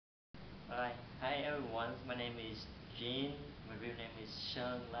Hi everyone, my name is Jin. My real name is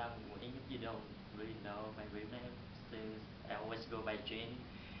Sean Lam Nguyen. If you don't really know my real name, since I always go by Jin.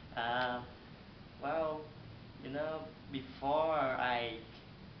 Uh, well, before I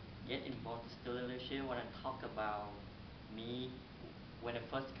get involved in student leadership, I want to talk about me when I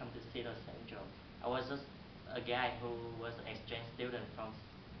first come to Seattle Central. I was just a guy who was an exchange student from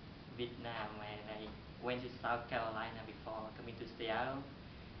Vietnam, and I went to South Carolina before coming to Seattle.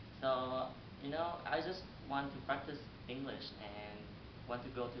 So, I just want to practice English and want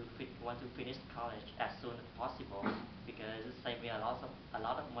to finish college as soon as possible because it saves me a lot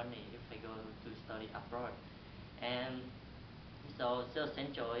of money if I go to study abroad. And so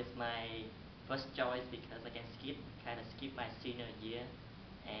Central is my first choice because I can skip my senior year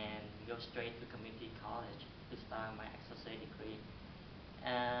and go straight to community college to start my associate degree.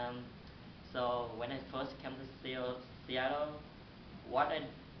 Um, so when I first came to Seattle, what I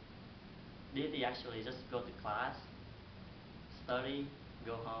did is actually just go to class, study,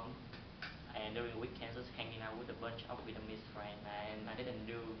 go home, and during weekends just hanging out with a bunch of Vietnamese friends. And I didn't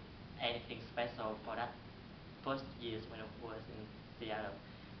do anything special for that first years when I was in Seattle.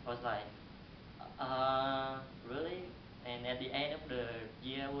 I was like, really? And at the end of the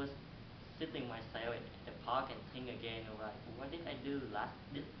year, I was sitting myself at the park and think again, like, what did I do last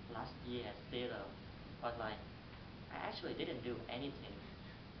year at Seattle? I was like, I actually didn't do anything.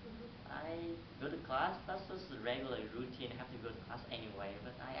 I go to class, that's just a regular routine. I have to go to class anyway,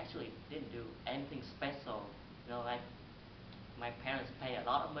 but I actually didn't do anything special. Like my parents pay a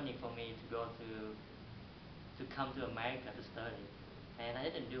lot of money for me to go to come to America to study, and I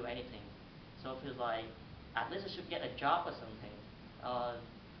didn't do anything. So it feels like at least I should get a job or something. Uh,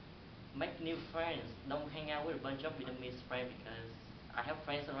 Make new friends. Don't hang out with a bunch of Vietnamese friends because I have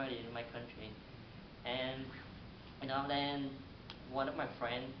friends already in my country. And then one of my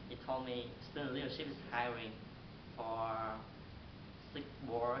friends he told me student leadership is hiring for six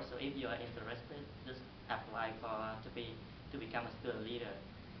board. So if you are interested, just apply to become a student leader.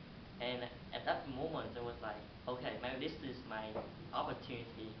 And at that moment, I was like, okay, maybe this is my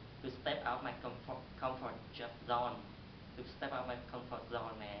opportunity to step out my zone, to step out my comfort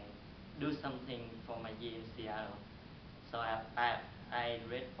zone and do something for my year in Seattle. So I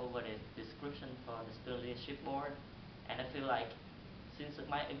read over the description for the student leadership board, and I feel like since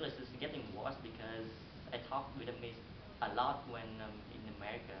my English is getting worse because I talk Vietnamese a lot when I'm in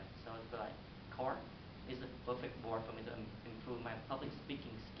America, so I feel like CORT is a perfect board for me to improve my public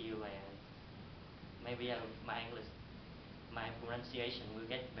speaking skill, and maybe my English, my pronunciation will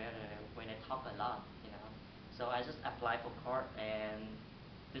get better when I talk a lot. So I just apply for CORT, and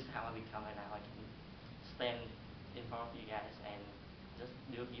this is how I become it now. I can stand in front of you guys and just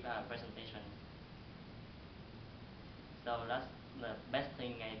give a presentation. So that's the best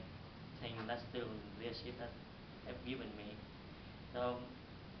thing I think that student leadership has have given me. So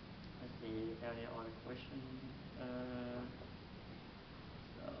let's see, any other question? Uh,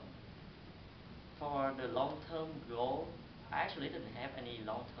 so for the long-term goal, I actually didn't have any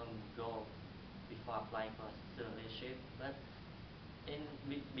long-term goal before applying for student leadership, but in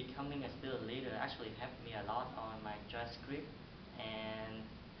becoming a student leader actually helped me a lot on my transcript and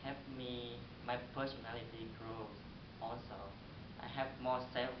helped me my personality grows also. I have more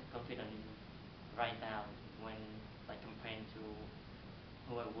self-confidence right now when like comparing to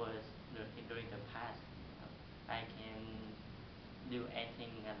who I was during the past. I can do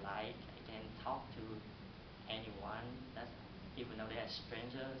anything I like. I can talk to anyone. That's even though they are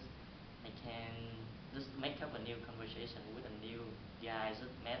strangers. I can just make up a new conversation with a new guy I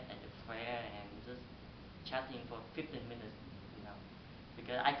just met at the fair and just chatting for 15 minutes, you know.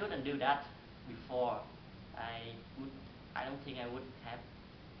 Because I couldn't do that before. I would I don't think I would have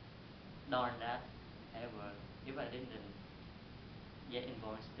done that ever if I didn't get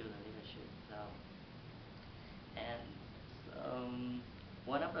involved in student leadership. So and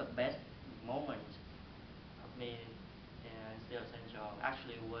one of the best moments of me in Steel Central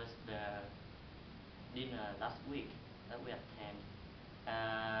actually was the dinner last week that we attend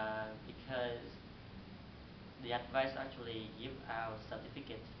because the advisor actually give our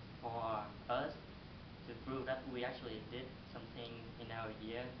certificate for us to prove that we actually did something in our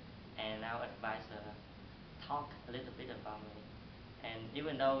year, and our advisor talked a little bit about me. And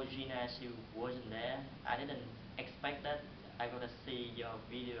even though Gina she wasn't there, I didn't expect that I got to see your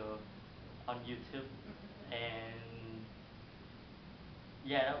video on YouTube, and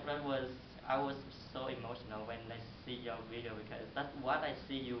yeah, that was I was so emotional when I see your video because that's what I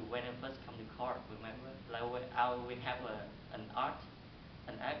see you when I first come to court. Remember, like we have an art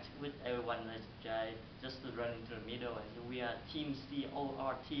an act with everyone as just to run into the middle and we are team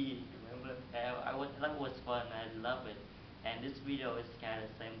CORT. Remember? That was fun. I love it. And this video is kind of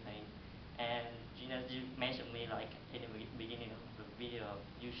the same thing. And you mentioned me like in the beginning of the video,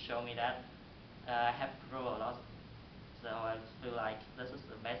 you show me that I have grown a lot. So I feel like this is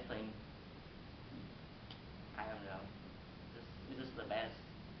the best thing. I don't know. This is the best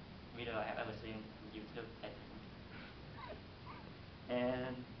video I have ever seen on YouTube, I think.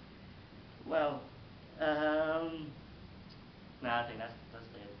 And well,